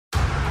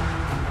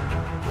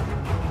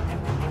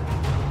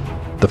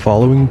The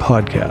following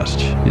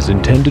podcast is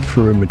intended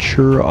for a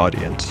mature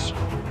audience.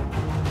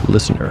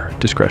 Listener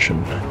discretion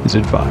is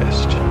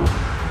advised.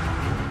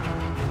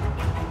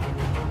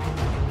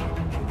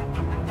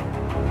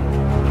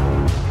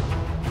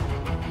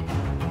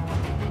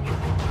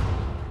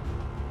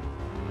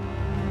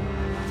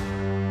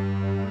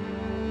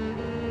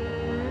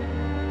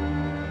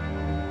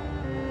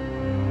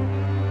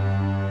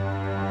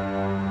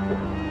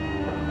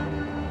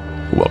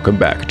 Welcome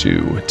back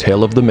to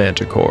Tale of the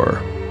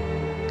Manticore.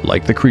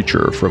 Like the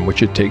creature from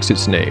which it takes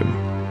its name,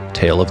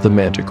 Tale of the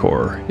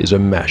Manticore is a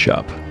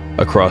mashup,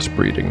 a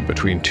crossbreeding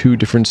between two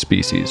different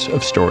species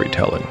of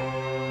storytelling.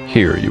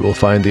 Here you will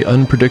find the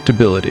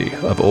unpredictability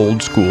of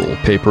old-school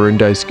paper and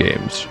dice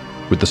games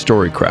with the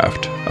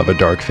storycraft of a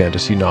dark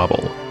fantasy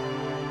novel.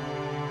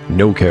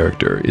 No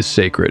character is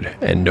sacred,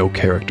 and no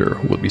character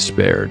will be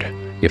spared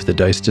if the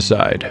dice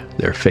decide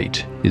their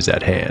fate is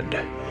at hand.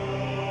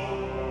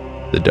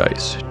 The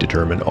dice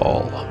determine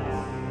all.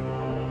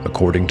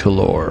 According to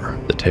lore,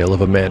 the tale of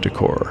a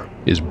manticore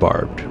is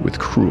barbed with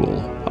cruel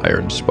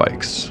iron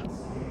spikes.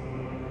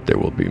 There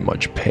will be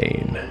much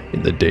pain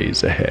in the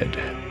days ahead.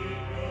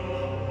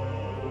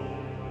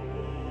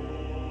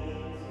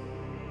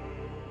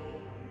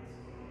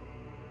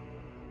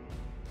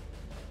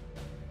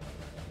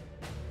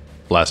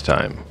 Last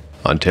time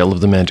on Tale of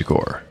the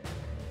Manticore.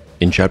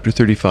 In Chapter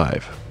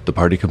 35, the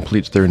party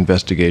completes their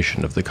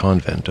investigation of the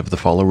convent of the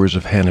followers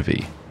of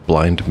Hanavi,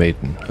 Blind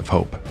Maiden of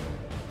Hope.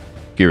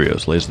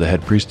 Gyrios lays the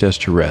head priestess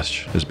to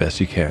rest as best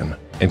he can,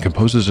 and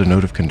composes a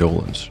note of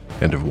condolence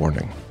and of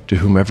warning to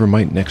whomever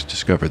might next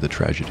discover the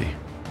tragedy.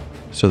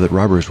 So that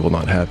robbers will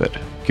not have it,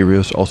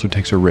 Gyrios also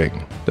takes a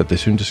ring that they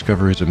soon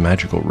discover is a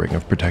magical ring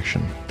of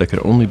protection that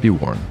can only be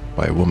worn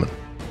by a woman.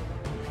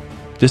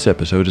 This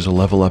episode is a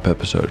level up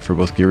episode for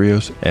both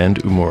Gyrios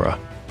and Umura.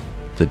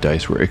 The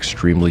dice were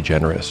extremely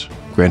generous,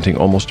 granting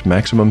almost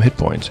maximum hit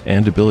points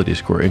and ability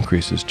score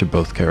increases to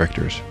both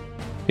characters.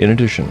 In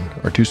addition,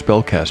 our two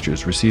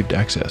spellcasters received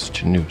access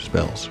to new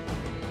spells.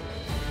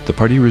 The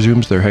party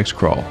resumes their hex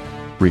crawl,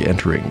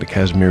 re-entering the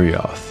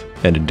Kazmirioth,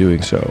 and in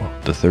doing so,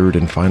 the third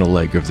and final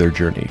leg of their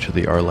journey to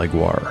the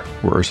Arlaguar,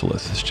 where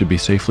Ursulith is to be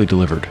safely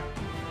delivered.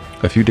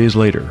 A few days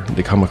later,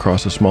 they come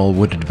across a small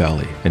wooded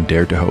valley and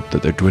dare to hope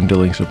that their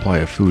dwindling supply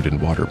of food and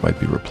water might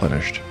be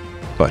replenished.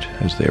 But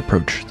as they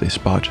approach, they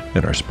spot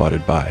and are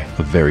spotted by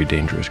a very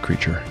dangerous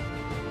creature.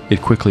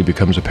 It quickly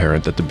becomes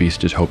apparent that the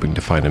beast is hoping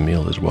to find a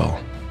meal as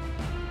well.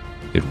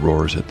 It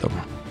roars at them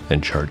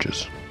and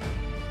charges.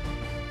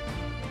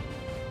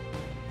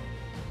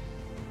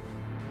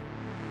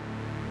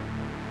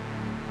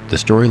 The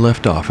story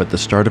left off at the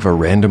start of a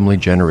randomly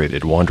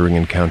generated wandering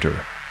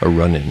encounter, a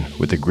run-in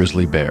with a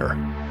grizzly bear.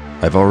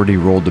 I've already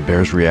rolled the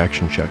bear's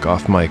reaction check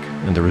off mic,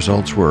 and the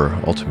results were,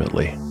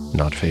 ultimately,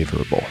 not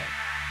favorable.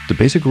 The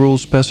basic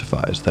rules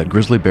specifies that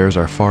grizzly bears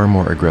are far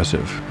more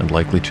aggressive and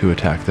likely to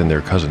attack than their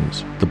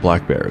cousins, the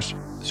black bears,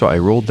 so I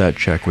rolled that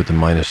check with a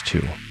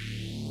 -2.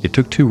 It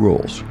took 2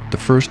 rolls. The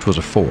first was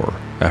a 4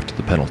 after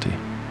the penalty.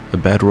 A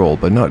bad roll,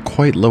 but not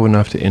quite low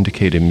enough to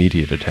indicate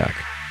immediate attack.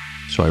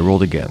 So I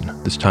rolled again,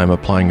 this time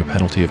applying a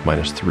penalty of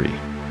 -3.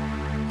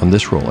 On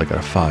this roll I got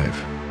a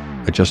 5.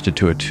 Adjusted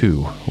to a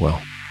 2, well,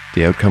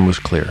 the outcome was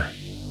clear.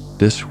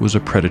 This was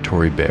a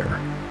predatory bear.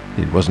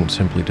 It wasn't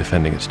simply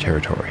defending its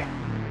territory.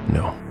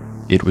 No,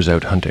 it was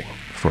out hunting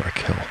for a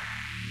kill.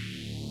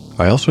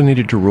 I also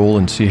needed to roll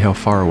and see how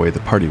far away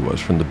the party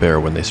was from the bear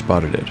when they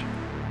spotted it.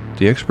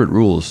 The expert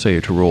rules say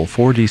to roll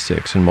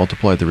 4d6 and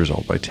multiply the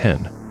result by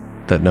 10.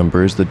 That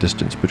number is the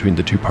distance between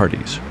the two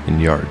parties, in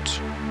yards.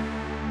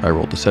 I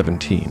rolled a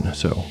 17,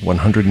 so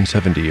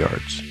 170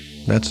 yards.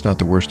 That's not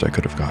the worst I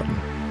could have gotten.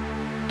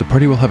 The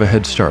party will have a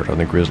head start on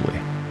the grizzly.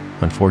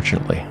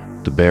 Unfortunately,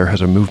 the bear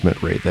has a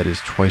movement rate that is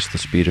twice the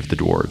speed of the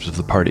dwarves of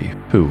the party,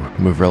 who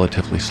move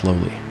relatively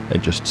slowly,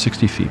 at just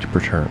 60 feet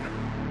per turn.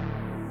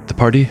 The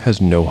party has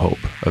no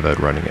hope of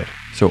outrunning it,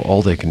 so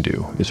all they can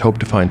do is hope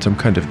to find some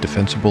kind of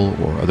defensible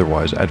or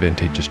otherwise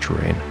advantageous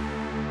terrain.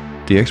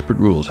 The expert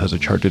rules has a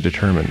chart to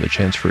determine the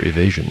chance for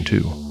evasion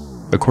too.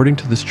 According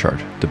to this chart,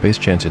 the base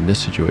chance in this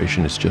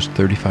situation is just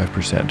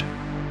 35%.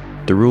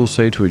 The rules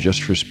say to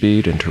adjust for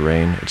speed and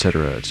terrain,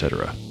 etc.,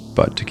 etc.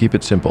 But to keep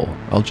it simple,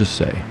 I'll just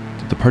say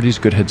that the party's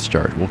good head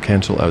start will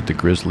cancel out the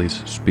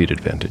grizzly's speed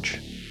advantage.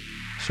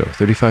 So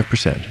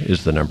 35%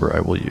 is the number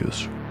I will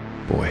use.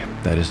 Boy,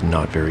 that is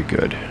not very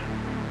good.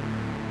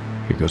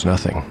 Here goes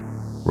nothing.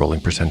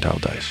 Rolling percentile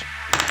dice.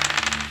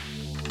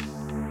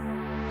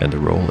 And the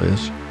roll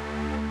is...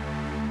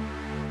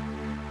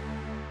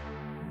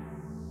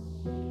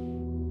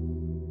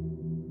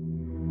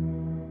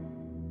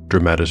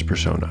 Dramatis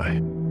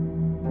Personae.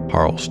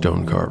 Harl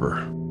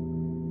Stonecarver.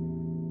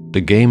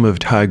 The game of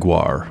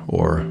Taiguar,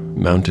 or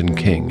Mountain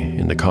King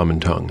in the common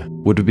tongue,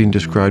 would have been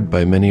described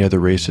by many other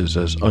races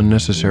as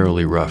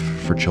unnecessarily rough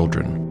for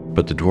children,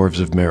 but the dwarves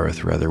of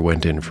Marith rather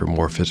went in for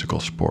more physical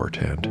sport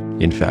and,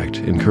 in fact,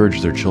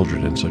 encouraged their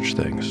children in such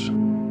things.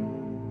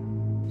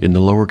 In the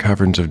lower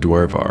caverns of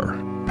Dwarvar,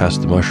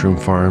 past the mushroom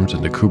farms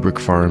and the Kubrick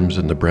farms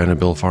and the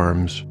Branabil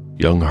farms,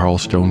 young Harl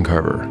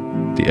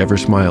Stonecarver, the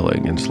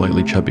ever-smiling and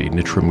slightly chubby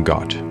Nitram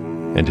Gott,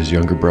 and his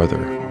younger brother,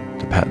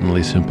 the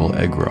patently simple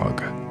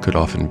Eggrog, could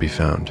often be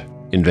found,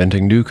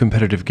 inventing new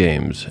competitive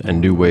games and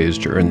new ways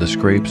to earn the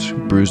scrapes,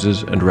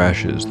 bruises, and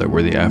rashes that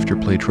were the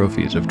after-play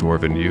trophies of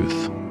dwarven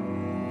youth.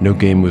 No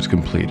game was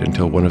complete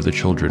until one of the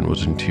children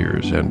was in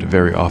tears, and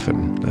very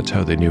often, that's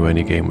how they knew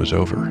any game was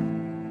over.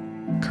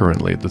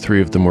 Currently, the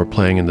three of them were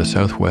playing in the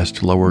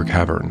southwest lower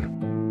cavern.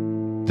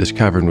 This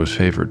cavern was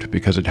favored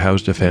because it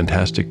housed a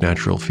fantastic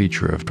natural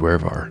feature of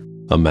Dwervar,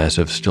 a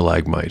massive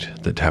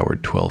stalagmite that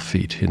towered 12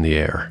 feet in the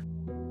air.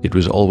 It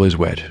was always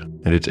wet,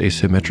 and its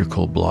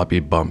asymmetrical blobby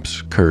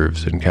bumps,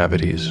 curves, and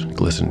cavities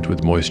glistened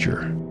with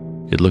moisture.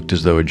 It looked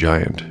as though a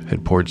giant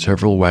had poured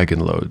several wagon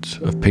loads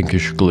of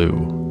pinkish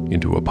glue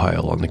into a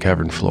pile on the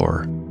cavern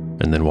floor,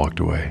 and then walked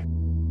away.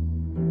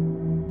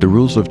 The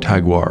rules of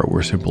Taguar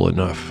were simple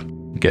enough.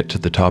 Get to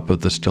the top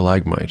of the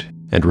stalagmite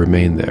and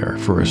remain there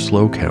for a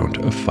slow count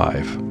of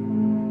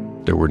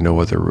 5. There were no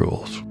other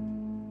rules.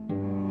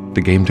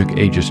 The game took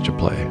ages to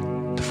play.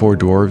 The 4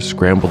 dwarves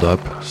scrambled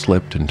up,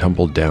 slipped and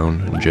tumbled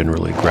down, and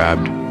generally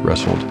grabbed,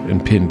 wrestled,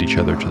 and pinned each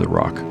other to the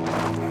rock.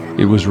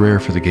 It was rare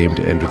for the game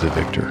to end with a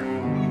victor.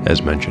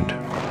 As mentioned,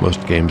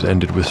 most games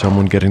ended with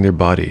someone getting their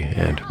body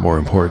and, more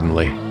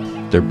importantly,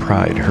 their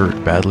pride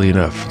hurt badly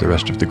enough for the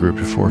rest of the group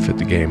to forfeit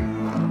the game.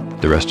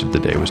 The rest of the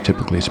day was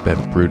typically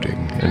spent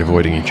brooding and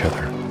avoiding each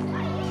other.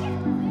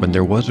 When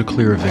there was a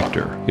clear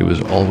victor, it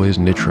was always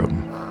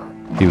Nitram.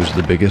 He was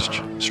the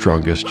biggest,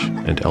 strongest,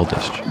 and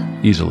eldest,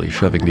 easily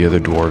shoving the other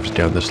dwarves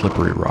down the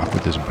slippery rock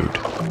with his boot.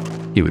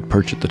 He would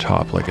perch at the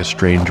top like a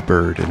strange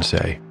bird and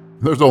say,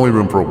 "There's only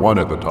room for one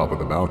at the top of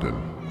the mountain."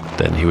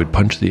 Then he would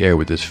punch the air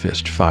with his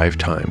fist 5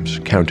 times,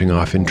 counting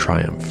off in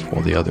triumph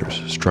while the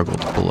others struggled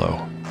below.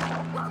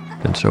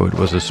 And so it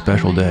was a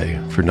special day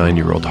for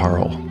 9-year-old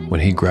Harl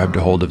when he grabbed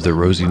a hold of the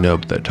rosy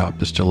nub that topped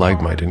the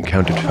stalagmite and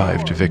counted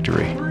 5 to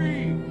victory.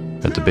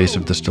 At the base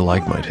of the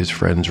stalagmite, his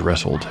friends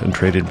wrestled and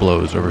traded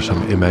blows over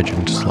some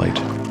imagined slight.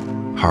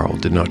 Harl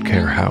did not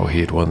care how he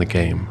had won the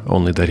game,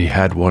 only that he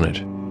had won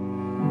it.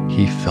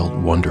 He felt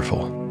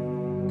wonderful.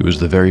 It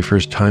was the very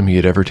first time he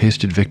had ever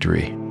tasted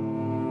victory.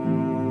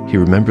 He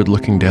remembered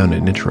looking down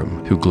at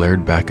Nitram, who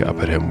glared back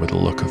up at him with a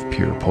look of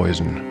pure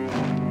poison.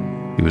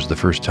 It was the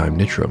first time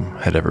Nitram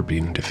had ever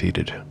been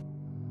defeated.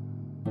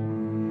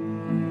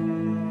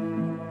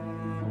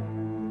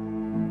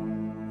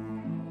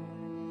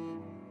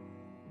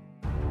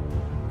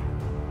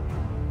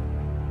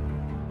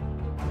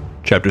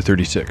 Chapter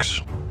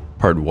 36,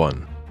 Part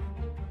 1.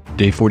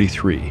 Day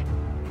 43,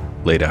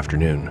 late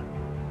afternoon.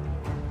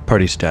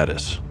 Party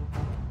status.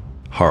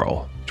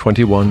 Harl,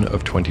 21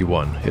 of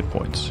 21 hit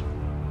points.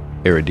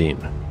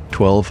 Eredin,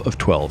 12 of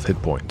 12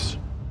 hit points.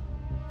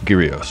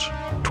 Gyrios,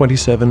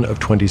 27 of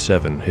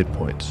 27 hit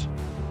points.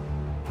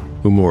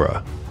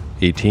 Umura,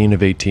 18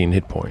 of 18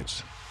 hit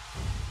points.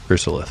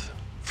 Ursulith,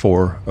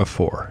 4 of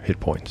 4 hit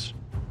points.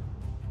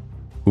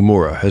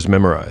 Umura has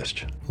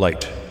memorized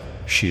Light,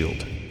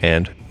 Shield,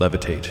 and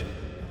Levitate.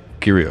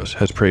 Gyrios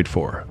has prayed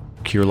for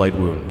Cure Light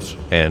Wounds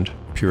and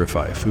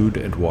Purify Food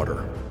and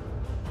Water.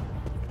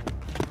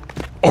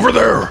 Over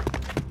there!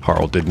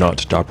 Harl did not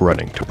stop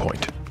running to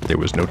point. There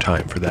was no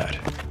time for that.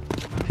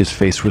 His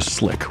face was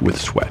slick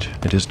with sweat,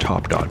 and his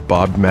top knot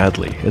bobbed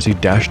madly as he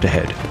dashed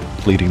ahead,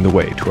 leading the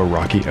way to a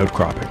rocky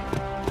outcropping.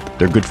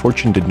 Their good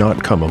fortune did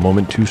not come a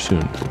moment too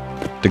soon.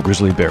 The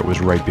grizzly bear was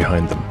right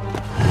behind them.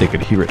 They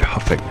could hear it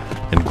huffing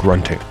and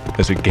grunting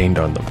as it gained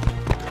on them.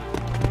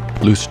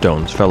 Loose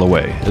stones fell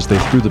away as they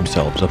threw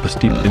themselves up a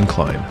steep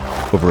incline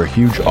over a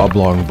huge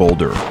oblong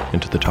boulder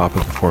into the top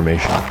of the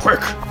formation.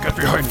 Quick, get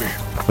behind me!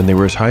 When they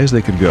were as high as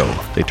they could go,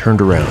 they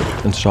turned around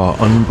and saw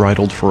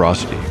unbridled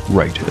ferocity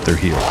right at their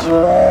heels.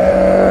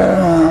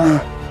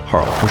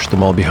 Harl pushed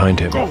them all behind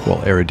him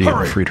while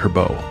Eredin freed her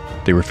bow.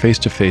 They were face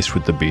to face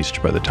with the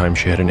beast by the time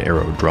she had an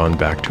arrow drawn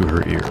back to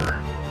her ear.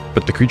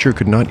 But the creature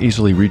could not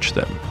easily reach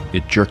them.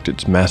 It jerked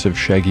its massive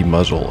shaggy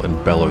muzzle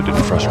and bellowed in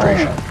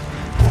frustration.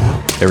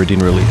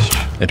 Eredin released,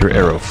 and her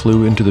arrow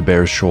flew into the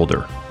bear's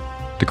shoulder.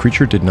 The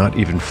creature did not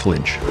even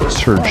flinch, but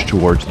surged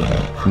towards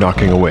them,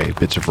 knocking away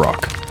bits of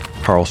rock.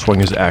 Harl swung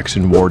his axe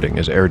in warding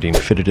as Eredin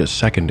fitted a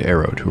second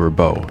arrow to her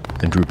bow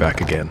and drew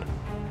back again.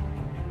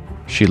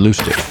 She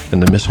loosed it,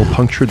 and the missile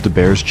punctured the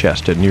bear's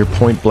chest at near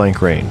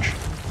point-blank range.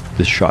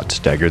 This shot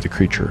staggered the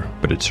creature,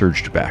 but it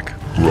surged back,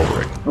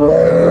 roaring.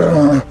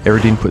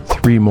 Eredin put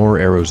 3 more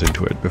arrows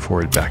into it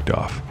before it backed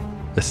off.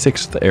 A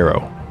 6th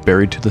arrow,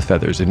 buried to the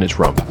feathers in its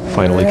rump,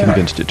 finally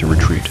convinced it to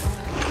retreat.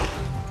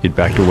 It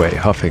backed away,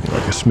 huffing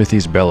like a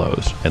smithy's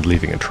bellows and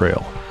leaving a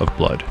trail of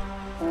blood.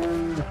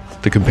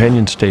 The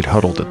companions stayed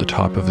huddled at the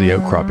top of the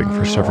outcropping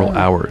for several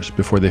hours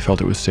before they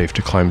felt it was safe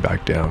to climb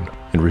back down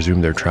and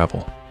resume their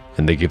travel,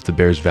 and they gave the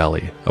Bear's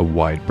Valley a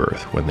wide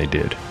berth when they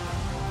did.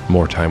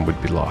 More time would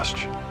be lost,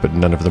 but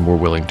none of them were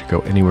willing to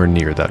go anywhere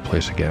near that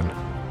place again.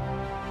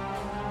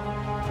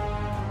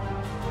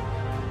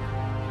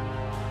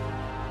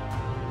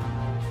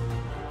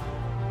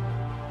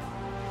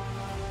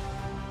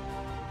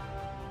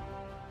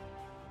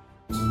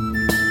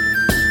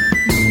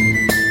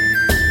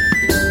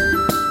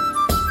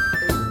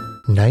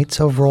 Knights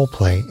of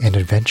Roleplay and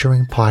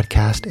Adventuring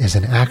podcast is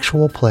an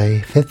actual play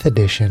 5th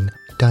edition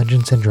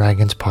Dungeons &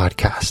 Dragons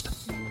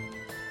podcast.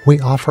 We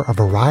offer a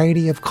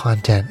variety of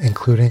content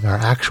including our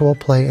actual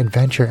play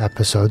adventure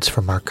episodes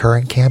from our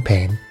current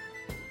campaign,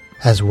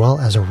 as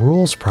well as a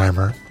rules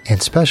primer and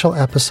special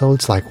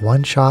episodes like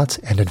one-shots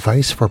and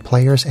advice for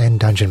players and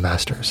dungeon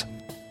masters.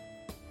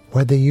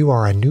 Whether you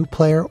are a new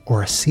player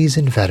or a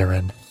seasoned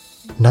veteran,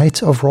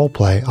 Knights of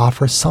Roleplay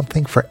offers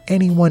something for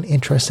anyone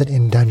interested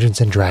in Dungeons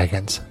 &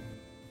 Dragons.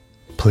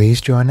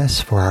 Please join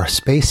us for our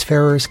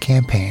Spacefarers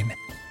campaign,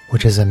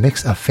 which is a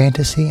mix of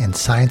fantasy and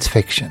science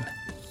fiction.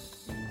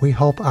 We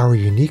hope our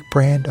unique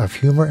brand of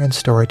humor and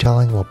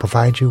storytelling will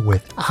provide you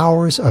with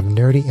hours of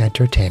nerdy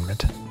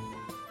entertainment.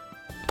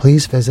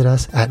 Please visit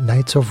us at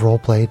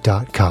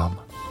knightsofroleplay.com.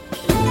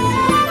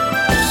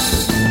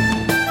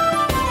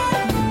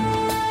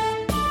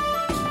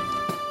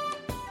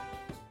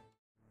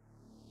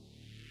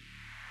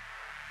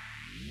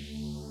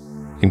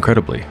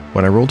 Incredibly,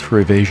 when I rolled for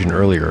evasion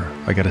earlier,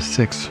 I got a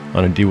 6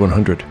 on a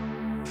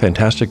D100.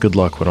 Fantastic good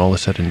luck when all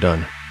is said and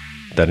done.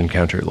 That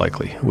encounter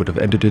likely would have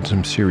ended in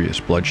some serious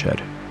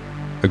bloodshed.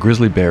 A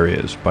grizzly bear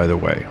is, by the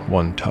way,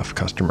 one tough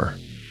customer.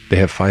 They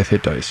have 5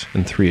 hit dice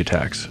and 3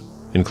 attacks,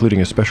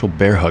 including a special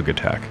bear hug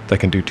attack that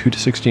can do 2 to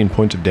 16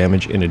 points of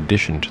damage in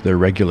addition to their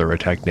regular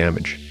attack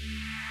damage.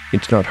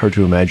 It's not hard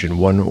to imagine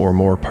one or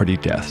more party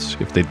deaths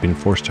if they'd been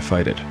forced to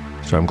fight it,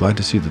 so I'm glad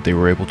to see that they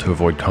were able to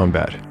avoid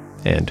combat,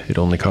 and it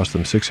only cost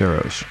them 6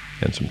 arrows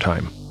and some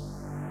time.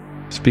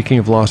 Speaking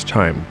of lost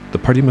time, the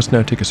party must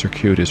now take a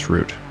circuitous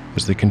route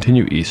as they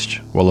continue east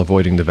while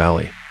avoiding the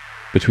valley.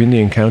 Between the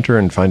encounter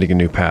and finding a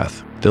new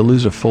path, they'll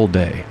lose a full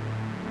day.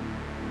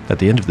 At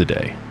the end of the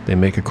day, they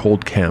make a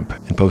cold camp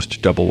and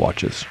post double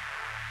watches.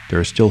 There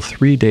are still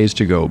 3 days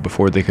to go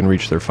before they can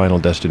reach their final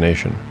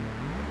destination,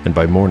 and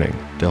by morning,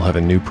 they'll have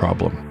a new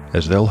problem,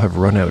 as they'll have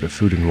run out of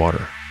food and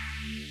water.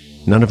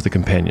 None of the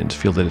companions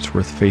feel that it's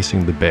worth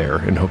facing the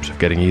bear in hopes of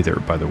getting either,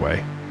 by the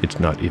way. It's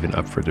not even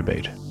up for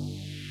debate.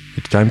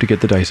 It's time to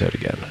get the dice out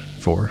again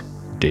for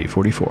Day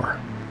 44.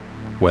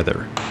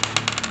 Weather.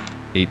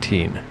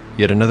 18.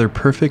 Yet another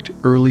perfect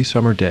early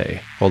summer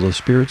day, although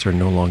spirits are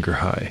no longer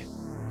high.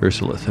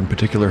 Ursulith in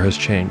particular has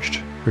changed.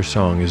 Her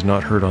song is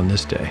not heard on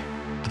this day.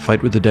 The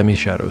fight with the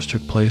demi-shadows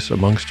took place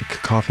amongst a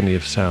cacophony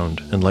of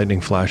sound and lightning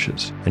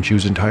flashes, and she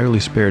was entirely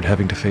spared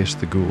having to face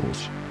the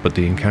ghouls. But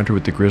the encounter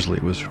with the grizzly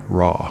was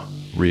raw,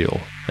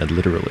 real, and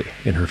literally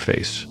in her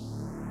face.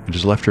 It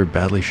has left her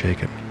badly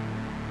shaken.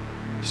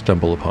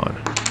 Stumble upon.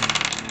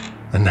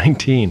 A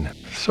 19.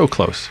 So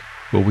close.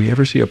 Will we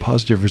ever see a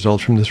positive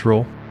result from this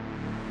roll?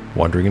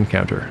 Wandering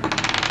encounter.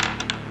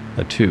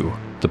 A 2.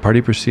 The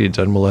party proceeds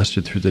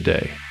unmolested through the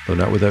day, though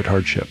not without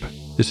hardship.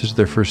 This is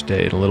their first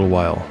day in a little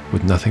while,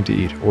 with nothing to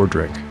eat or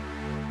drink.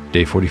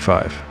 Day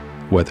 45.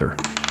 Weather.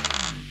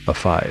 A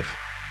 5.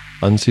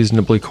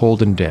 Unseasonably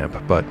cold and damp,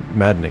 but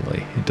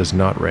maddeningly, it does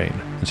not rain,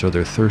 and so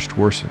their thirst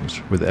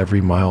worsens with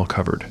every mile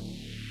covered.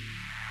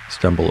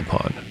 Stumble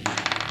upon.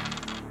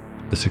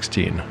 The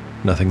 16.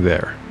 Nothing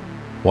there.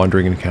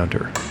 Wandering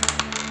encounter.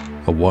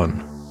 A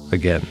 1.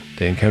 Again,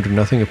 they encounter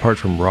nothing apart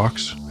from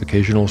rocks,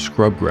 occasional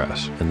scrub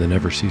grass, and the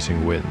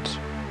never-ceasing winds.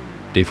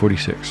 Day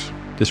 46.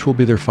 This will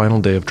be their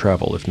final day of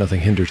travel if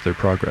nothing hinders their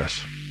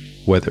progress.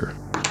 Weather.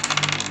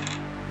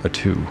 A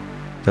 2.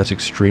 That's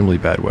extremely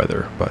bad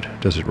weather, but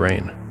does it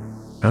rain?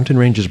 Mountain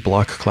ranges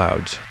block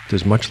clouds.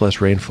 There's much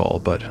less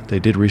rainfall, but they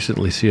did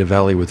recently see a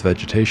valley with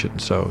vegetation,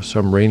 so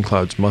some rain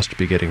clouds must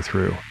be getting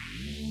through.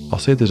 I'll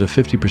say there's a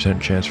 50%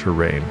 chance for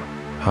rain.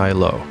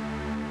 High-low.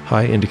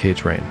 High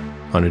indicates rain.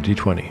 On a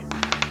d20.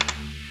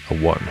 A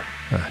 1.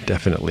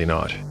 Definitely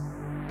not.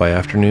 By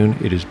afternoon,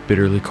 it is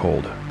bitterly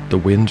cold. The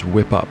winds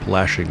whip up,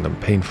 lashing them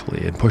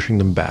painfully and pushing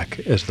them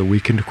back as the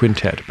weakened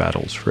quintet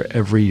battles for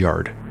every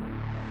yard.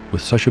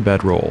 With such a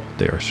bad roll,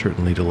 they are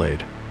certainly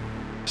delayed.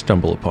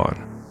 Stumble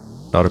upon.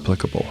 Not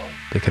applicable.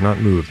 They cannot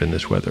move in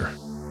this weather.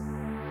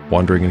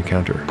 Wandering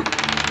encounter.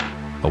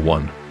 A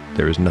 1.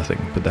 There is nothing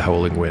but the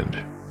howling wind,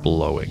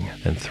 blowing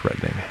and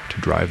threatening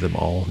to drive them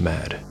all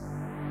mad.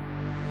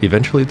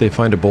 Eventually they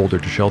find a boulder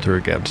to shelter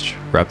against,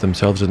 wrap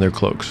themselves in their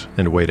cloaks,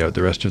 and wait out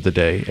the rest of the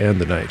day and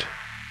the night.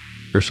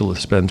 Ursula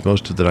spends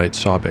most of the night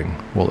sobbing,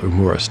 while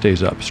Umura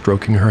stays up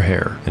stroking her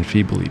hair and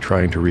feebly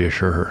trying to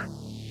reassure her.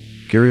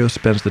 Gyrios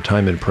spends the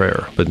time in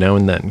prayer, but now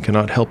and then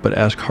cannot help but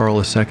ask Harl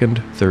a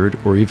second, third,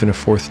 or even a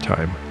fourth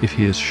time if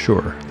he is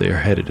sure they are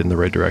headed in the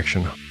right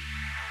direction.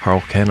 Harl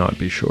cannot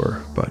be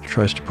sure, but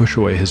tries to push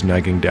away his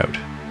nagging doubt.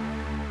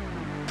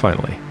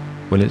 Finally,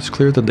 when it's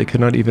clear that they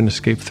cannot even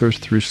escape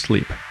thirst through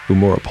sleep,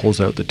 Umura pulls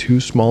out the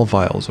 2 small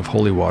vials of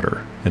holy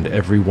water, and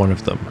every one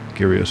of them,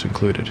 Gyrios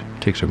included,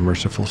 takes a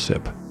merciful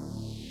sip.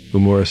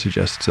 Umura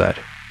suggests that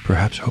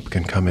perhaps hope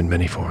can come in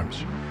many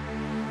forms.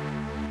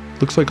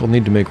 Looks like I'll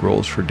need to make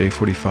rolls for day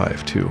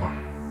 45, too.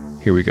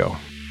 Here we go.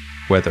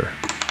 Weather.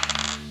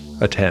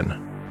 A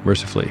 10.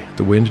 Mercifully,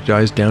 the wind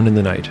dies down in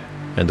the night,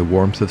 and the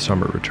warmth of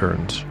summer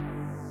returns.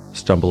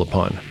 Stumble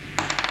upon.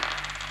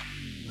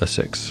 A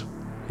 6.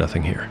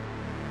 Nothing here.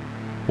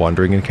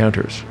 Wandering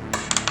encounters.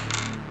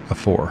 A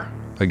 4.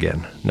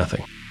 Again,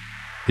 nothing.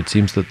 It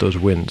seems that those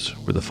winds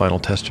were the final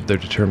test of their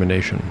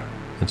determination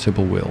and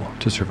simple will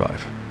to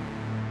survive.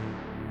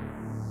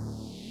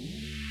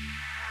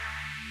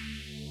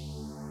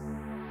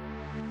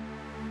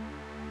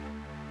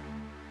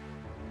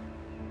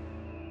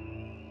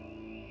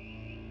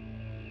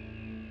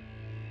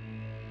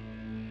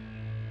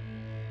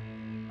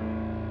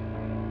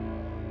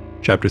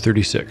 Chapter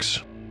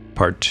 36,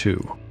 Part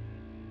 2.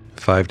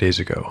 5 days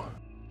ago.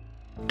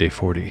 Day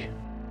 40.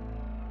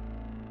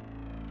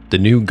 The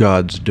new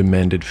gods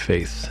demanded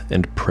faith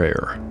and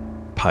prayer,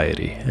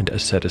 piety and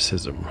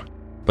asceticism,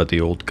 but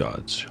the old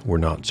gods were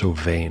not so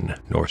vain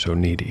nor so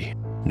needy.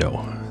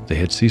 No, they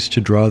had ceased to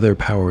draw their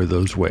power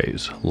those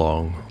ways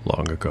long,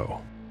 long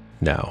ago.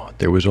 Now,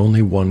 there was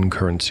only one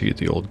currency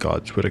the old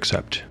gods would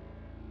accept: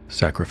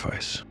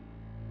 sacrifice.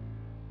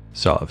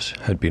 Sovs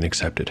had been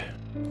accepted.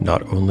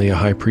 Not only a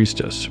high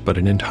priestess, but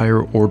an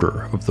entire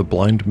order of the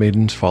blind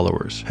maiden's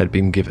followers had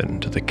been given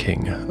to the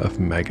king of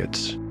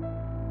maggots.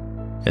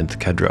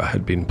 Enthkedra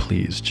had been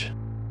pleased.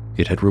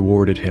 It had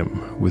rewarded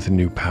him with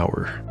new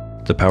power,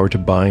 the power to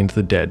bind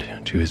the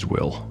dead to his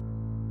will.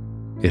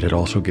 It had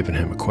also given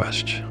him a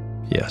quest.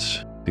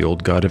 Yes, the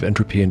old god of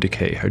entropy and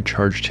decay had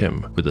charged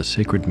him with a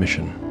sacred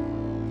mission.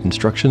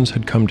 Instructions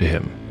had come to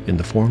him in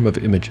the form of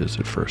images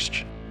at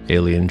first,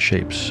 alien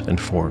shapes and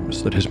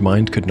forms that his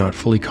mind could not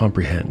fully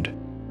comprehend.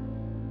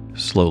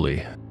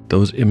 Slowly,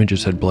 those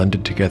images had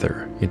blended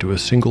together into a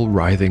single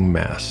writhing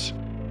mass,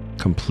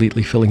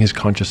 completely filling his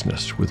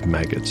consciousness with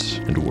maggots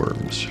and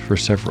worms for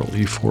several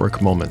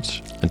euphoric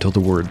moments until the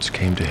words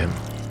came to him.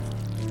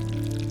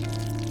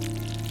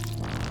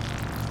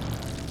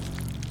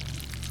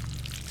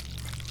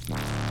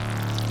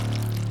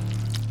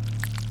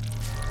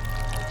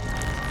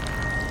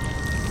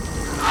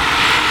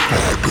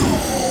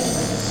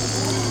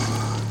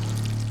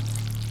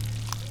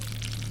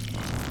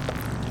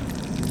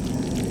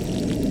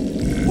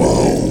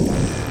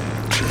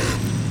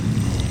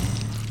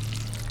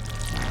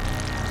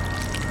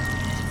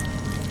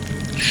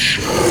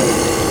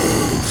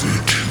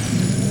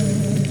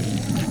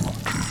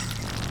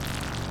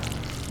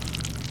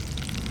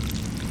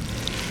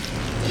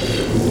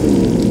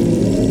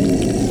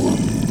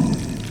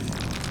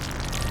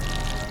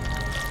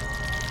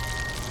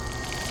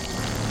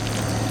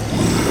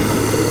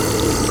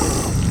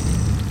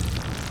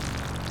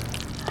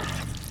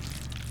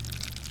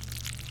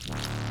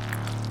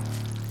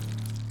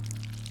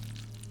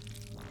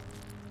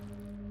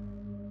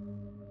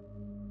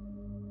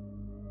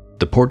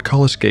 The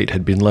portcullis gate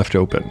had been left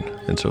open,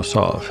 and so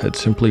Sov had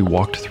simply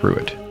walked through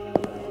it.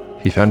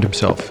 He found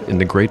himself in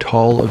the great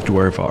hall of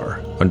Dwervar,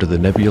 under the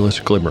nebulous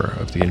glimmer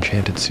of the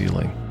enchanted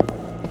ceiling.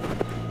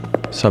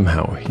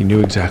 Somehow he knew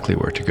exactly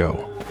where to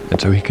go,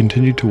 and so he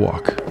continued to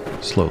walk,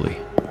 slowly,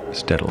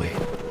 steadily.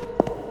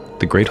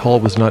 The great hall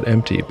was not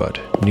empty, but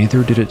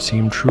neither did it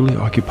seem truly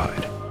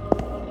occupied.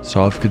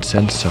 Sov could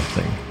sense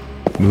something,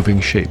 moving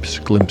shapes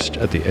glimpsed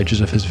at the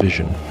edges of his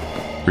vision,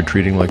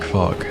 retreating like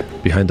fog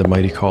behind the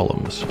mighty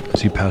columns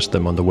as he passed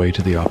them on the way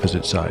to the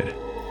opposite side.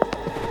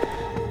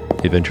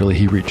 Eventually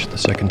he reached the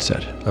second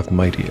set of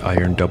mighty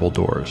iron double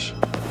doors.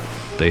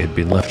 They had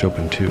been left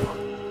open too.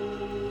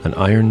 An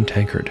iron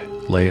tankard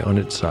lay on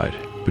its side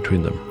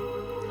between them.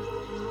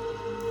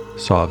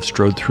 Sov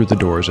strode through the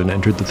doors and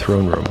entered the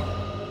throne room.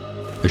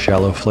 A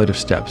shallow flight of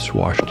steps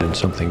washed in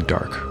something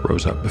dark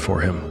rose up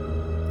before him.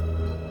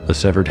 A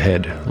severed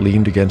head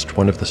leaned against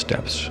one of the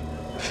steps,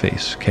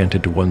 face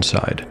canted to one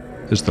side,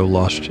 as though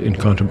lost in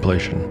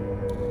contemplation.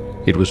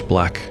 It was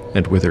black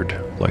and withered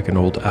like an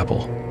old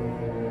apple.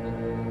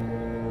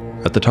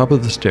 At the top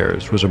of the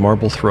stairs was a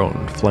marble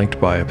throne flanked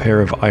by a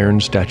pair of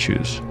iron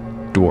statues,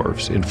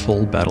 dwarves in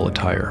full battle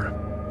attire.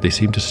 They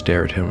seemed to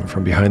stare at him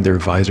from behind their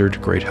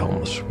visored great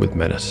helms with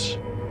menace.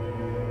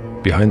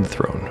 Behind the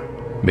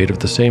throne, made of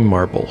the same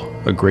marble,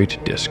 a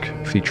great disc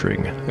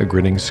featuring a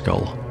grinning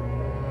skull.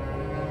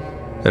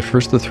 At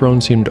first the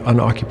throne seemed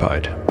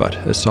unoccupied, but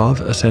as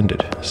Sov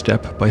ascended,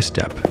 step by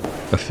step,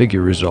 a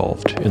figure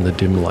resolved in the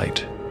dim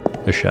light,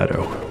 a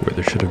shadow where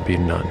there should have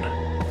been none.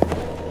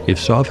 If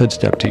Sov had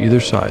stepped to either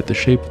side, the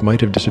shape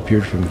might have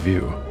disappeared from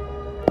view.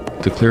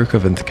 The cleric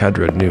of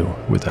Enthkedra knew,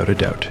 without a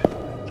doubt,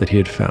 that he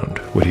had found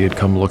what he had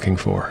come looking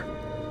for.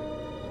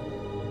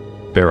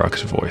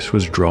 Barok's voice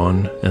was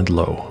drawn and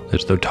low,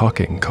 as though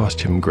talking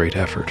cost him great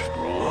effort.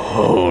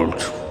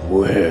 Halt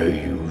where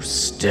you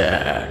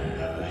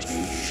stand,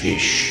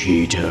 fish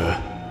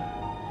eater,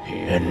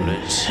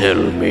 and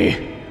tell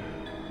me,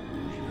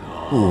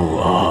 who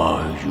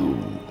are you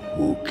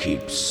who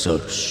keeps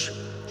such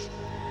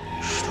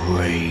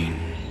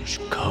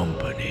strange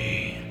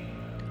company?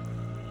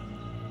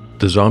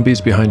 The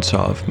zombies behind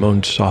Sov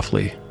moaned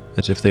softly,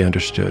 as if they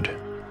understood.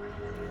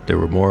 There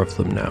were more of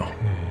them now.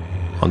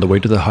 On the way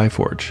to the High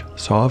Forge,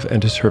 Sov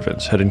and his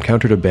servants had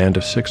encountered a band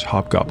of 6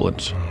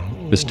 hobgoblins.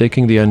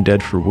 Mistaking the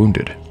undead for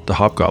wounded, the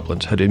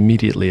hobgoblins had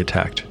immediately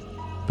attacked,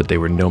 but they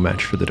were no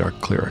match for the Dark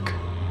Cleric.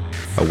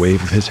 A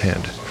wave of his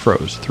hand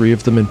froze 3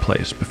 of them in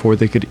place before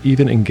they could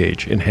even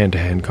engage in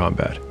hand-to-hand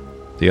combat.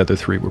 The other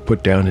 3 were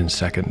put down in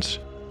seconds,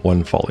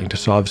 one falling to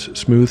Sov's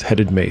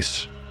smooth-headed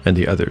mace and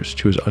the others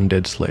to his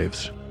undead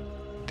slaves.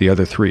 The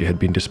other 3 had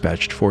been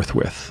dispatched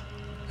forthwith,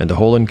 and the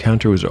whole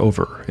encounter was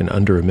over in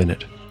under a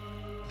minute.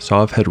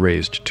 Sov had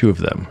raised 2 of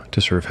them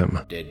to serve him.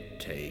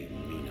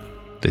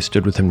 They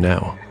stood with him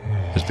now,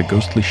 as the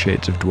ghostly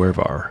shades of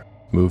Dwervar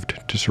moved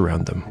to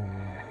surround them.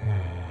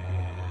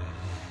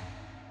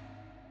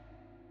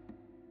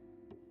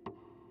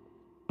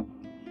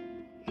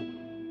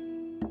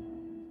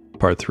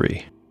 Part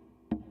 3.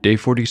 Day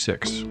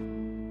 46.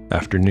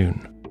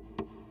 Afternoon.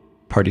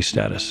 Party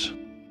status.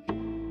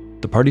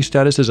 The party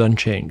status is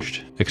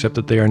unchanged, except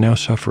that they are now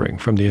suffering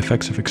from the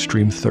effects of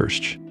extreme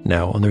thirst,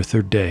 now on their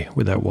 3rd day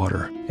without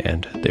water,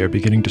 and they are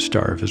beginning to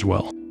starve as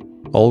well.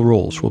 All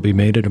rolls will be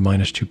made at a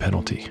 -2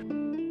 penalty.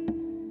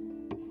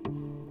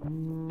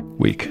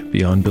 Weak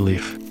beyond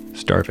belief,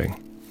 starving,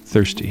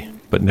 thirsty,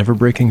 but never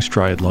breaking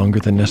stride longer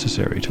than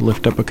necessary to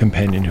lift up a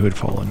companion who had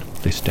fallen,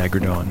 they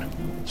staggered on,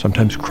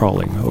 sometimes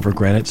crawling over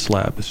granite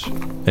slabs,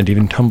 and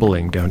even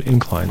tumbling down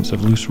inclines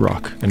of loose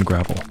rock and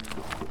gravel.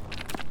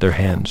 Their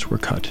hands were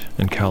cut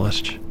and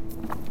calloused.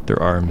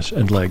 Their arms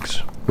and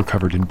legs were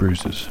covered in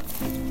bruises.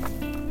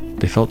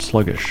 They felt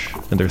sluggish,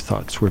 and their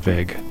thoughts were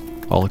vague,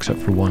 all except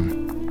for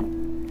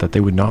one, that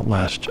they would not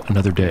last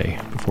another day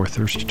before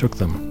thirst took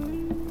them.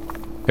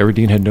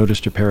 Eridine had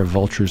noticed a pair of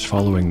vultures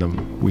following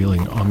them,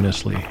 wheeling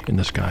ominously in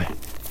the sky.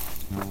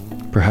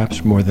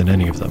 Perhaps more than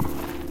any of them,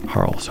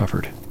 Harl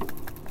suffered.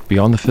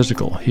 Beyond the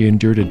physical, he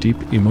endured a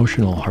deep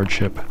emotional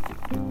hardship.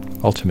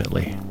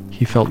 Ultimately,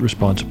 he felt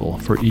responsible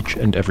for each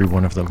and every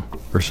one of them,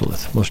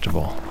 Ursulith most of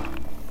all.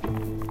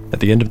 At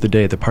the end of the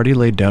day, the party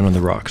laid down on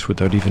the rocks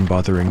without even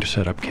bothering to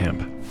set up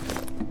camp.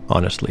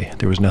 Honestly,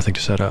 there was nothing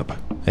to set up,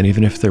 and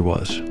even if there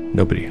was,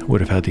 nobody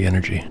would have had the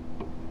energy.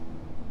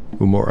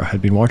 Umora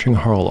had been watching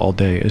Harl all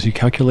day as he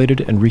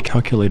calculated and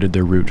recalculated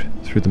their route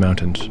through the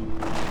mountains.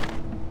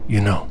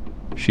 "You know,"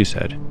 she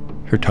said.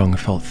 Her tongue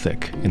felt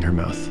thick in her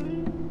mouth.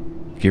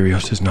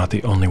 "Gyrios is not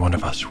the only one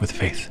of us with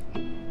faith."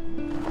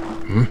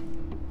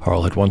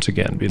 Harl had once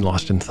again been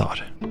lost in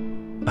thought.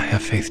 "I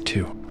have faith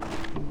too.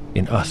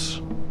 In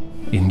us.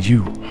 In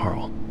you,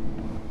 Harl."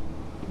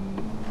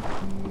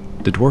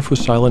 The dwarf was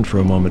silent for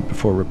a moment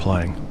before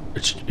replying.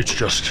 It's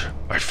just,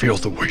 I feel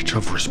the weight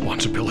of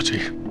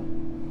responsibility.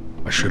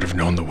 I should have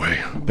known the way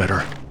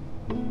better.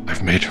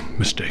 I've made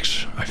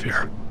mistakes, I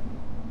fear."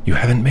 "You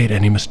haven't made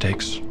any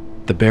mistakes.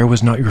 The bear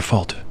was not your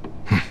fault."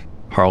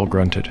 Harl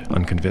grunted,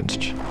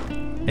 unconvinced.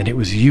 "And it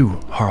was you,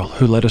 Harl,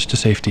 who led us to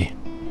safety.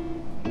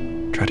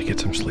 Try to get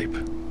some sleep,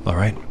 all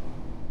right?"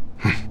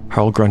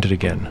 Harl grunted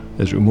again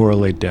as Umora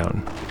laid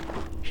down.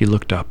 He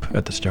looked up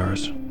at the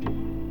stars.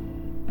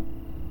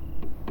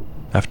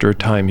 After a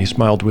time, he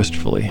smiled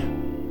wistfully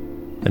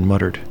and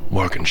muttered,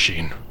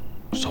 "Morgensheen,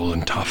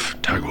 Solon Tough,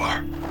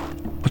 Taguar."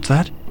 "What's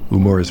that?"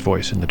 Umora's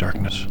voice in the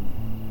darkness.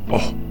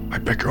 "Oh, I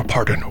beg your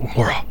pardon,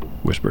 Umora,"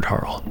 whispered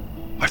Harl.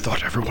 "I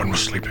thought everyone was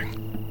sleeping."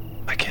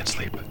 "I can't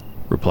sleep,"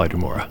 replied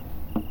Umora.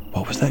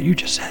 "What was that you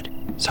just said?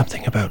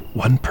 Something about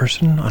one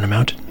person on a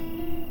mountain?"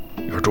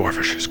 "Your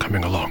dwarfish is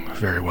coming along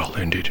very well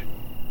indeed.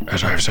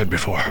 As I have said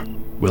before,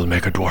 we'll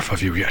make a dwarf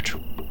of you yet."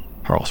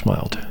 Harl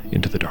smiled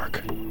into the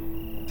dark.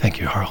 "Thank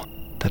you, Harl.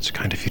 That's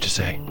kind of you to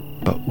say.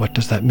 But what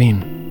does that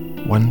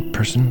mean? One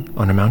person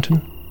on a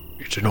mountain?"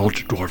 "It's an old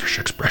dwarvish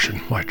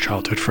expression my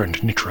childhood friend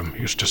Nitram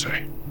used to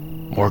say.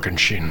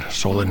 Morgensheen,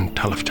 Solon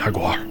Talif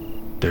Taguar.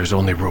 There's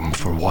only room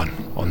for one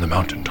on the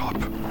mountaintop."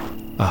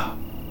 "Ah,"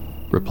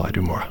 replied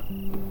Umora.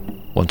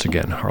 Once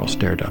again, Harl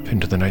stared up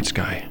into the night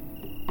sky.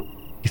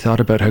 He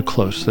thought about how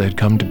close they had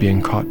come to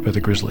being caught by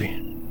the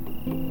grizzly.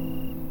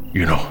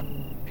 "You know,"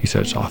 he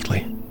said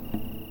softly,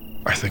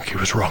 "I think he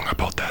was wrong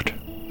about that."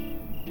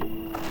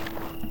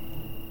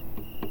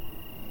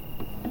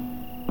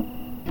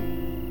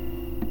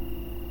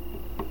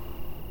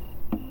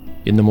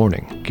 In the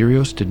morning,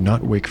 Gyrios did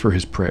not wake for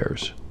his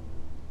prayers.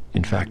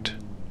 In fact,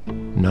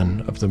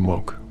 none of them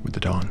woke with the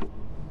dawn.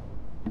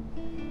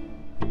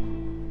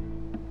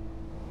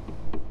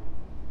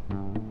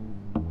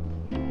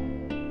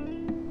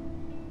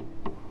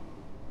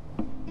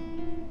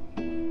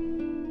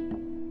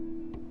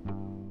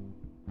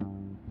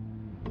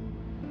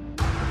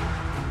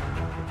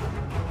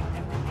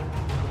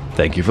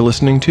 Thank you for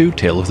listening to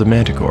Tale of the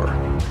Manticore.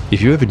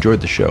 If you have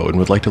enjoyed the show and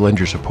would like to lend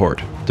your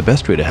support, the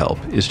best way to help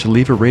is to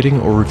leave a rating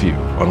or review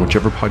on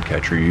whichever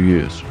podcatcher you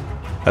use.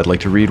 I'd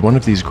like to read one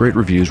of these great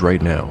reviews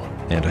right now,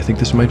 and I think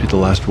this might be the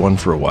last one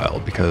for a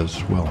while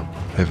because, well,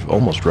 I've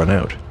almost run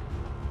out.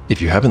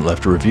 If you haven't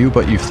left a review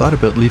but you've thought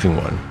about leaving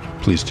one,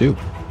 please do.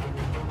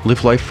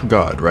 Live Life for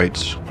God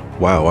writes,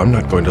 "Wow, I'm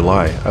not going to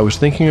lie. I was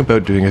thinking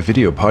about doing a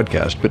video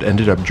podcast but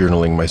ended up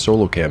journaling my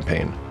solo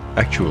campaign.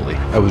 Actually,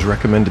 I was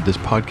recommended this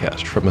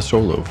podcast from a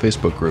solo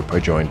Facebook group I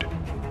joined.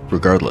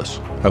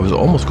 Regardless, I was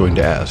almost going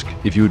to ask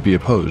if you would be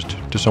opposed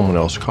to someone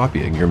else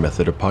copying your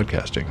method of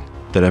podcasting.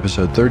 Then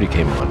episode 30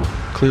 came on.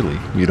 Clearly,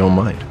 you don't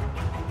mind.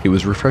 It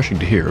was refreshing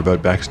to hear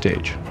about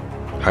Backstage.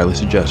 Highly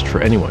suggest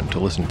for anyone to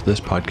listen to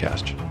this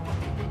podcast.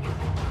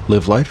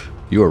 Live life?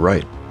 You are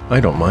right.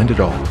 I don't mind at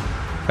all.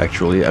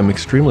 Actually, I'm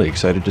extremely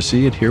excited to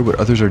see and hear what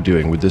others are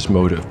doing with this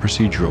mode of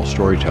procedural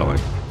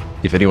storytelling.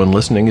 If anyone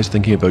listening is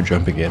thinking about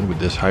jumping in with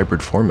this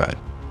hybrid format,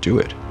 do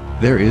it.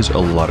 There is a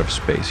lot of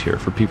space here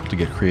for people to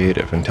get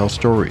creative and tell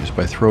stories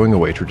by throwing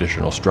away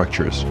traditional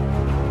structures.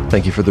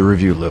 Thank you for the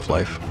review, Live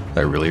Life.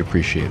 I really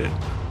appreciate it.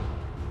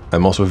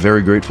 I'm also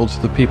very grateful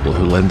to the people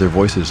who lend their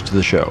voices to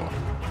the show.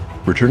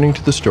 Returning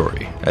to the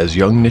story, as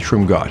young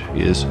Nitram Got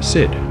is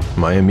Sid,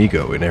 my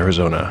amigo in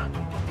Arizona.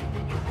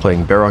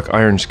 Playing Barak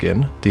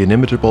Ironskin, the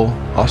inimitable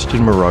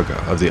Austin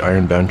Moraga of the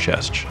Ironbound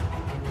Chest.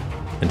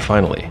 And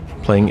finally,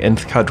 playing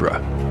Nth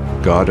Kadra,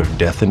 god of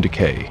death and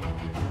decay,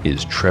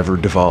 is Trevor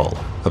Duvall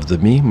of the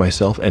Me,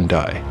 Myself, and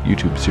I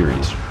YouTube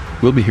series.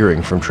 We'll be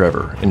hearing from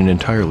Trevor in an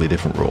entirely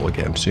different role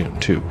again soon,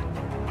 too.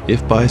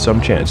 If by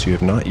some chance you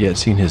have not yet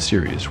seen his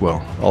series,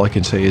 well, all I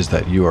can say is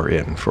that you are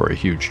in for a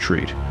huge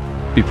treat.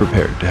 Be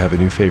prepared to have a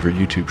new favorite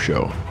YouTube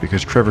show,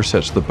 because Trevor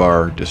sets the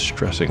bar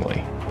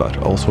distressingly, but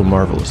also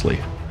marvelously,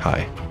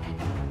 high.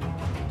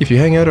 If you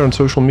hang out on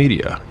social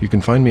media, you can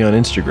find me on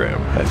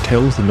Instagram at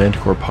Tale of the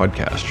Manticore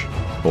Podcast,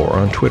 or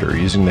on Twitter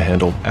using the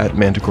handle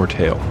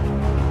 @ManticoreTale.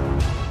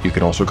 You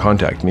can also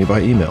contact me by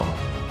email.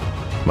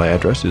 My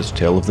address is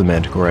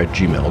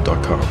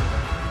taleofthemanticore@gmail.com.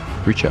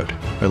 Reach out.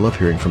 I love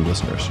hearing from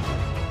listeners.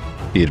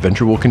 The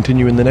adventure will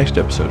continue in the next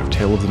episode of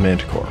Tale of the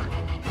Manticore,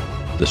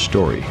 the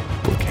story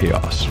where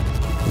chaos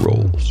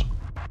rolls.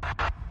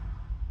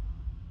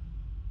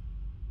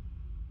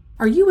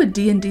 Are you a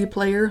D&D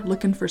player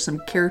looking for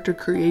some character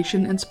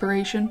creation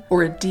inspiration?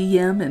 Or a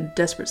DM in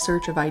desperate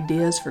search of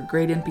ideas for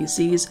great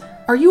NPCs?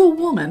 Are you a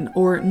woman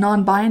or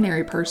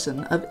non-binary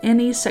person of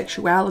any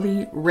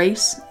sexuality,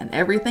 race, and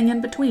everything in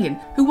between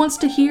who wants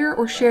to hear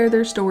or share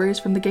their stories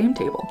from the game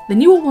table? Then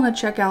you will want to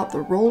check out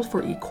the Roll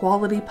for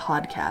Equality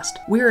podcast.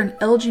 We're an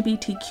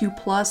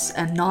LGBTQ+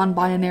 and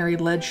non-binary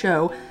led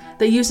show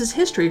that uses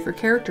history for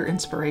character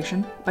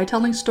inspiration by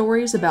telling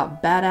stories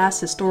about badass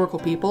historical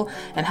people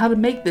and how to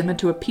make them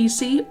into a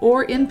PC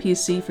or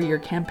NPC for your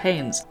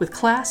campaigns, with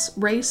class,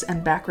 race,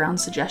 and background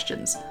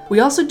suggestions.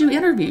 We also do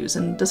interviews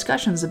and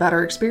discussions about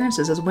our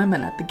experiences as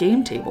women at the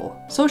game table,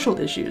 social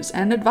issues,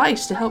 and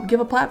advice to help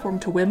give a platform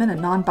to women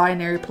and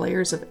non-binary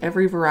players of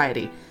every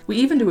variety. We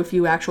even do a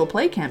few actual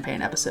play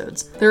campaign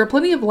episodes. There are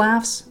plenty of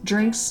laughs,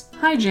 drinks,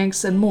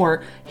 hijinks, and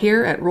more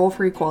here at Roll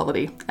for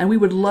Equality, and we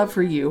would love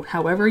for you,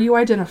 however you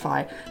identify,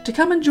 to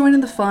come and join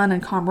in the fun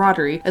and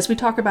camaraderie as we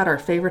talk about our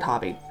favorite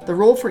hobby, the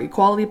Roll for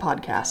Equality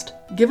podcast.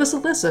 Give us a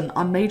listen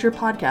on major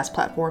podcast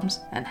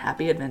platforms, and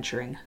happy adventuring.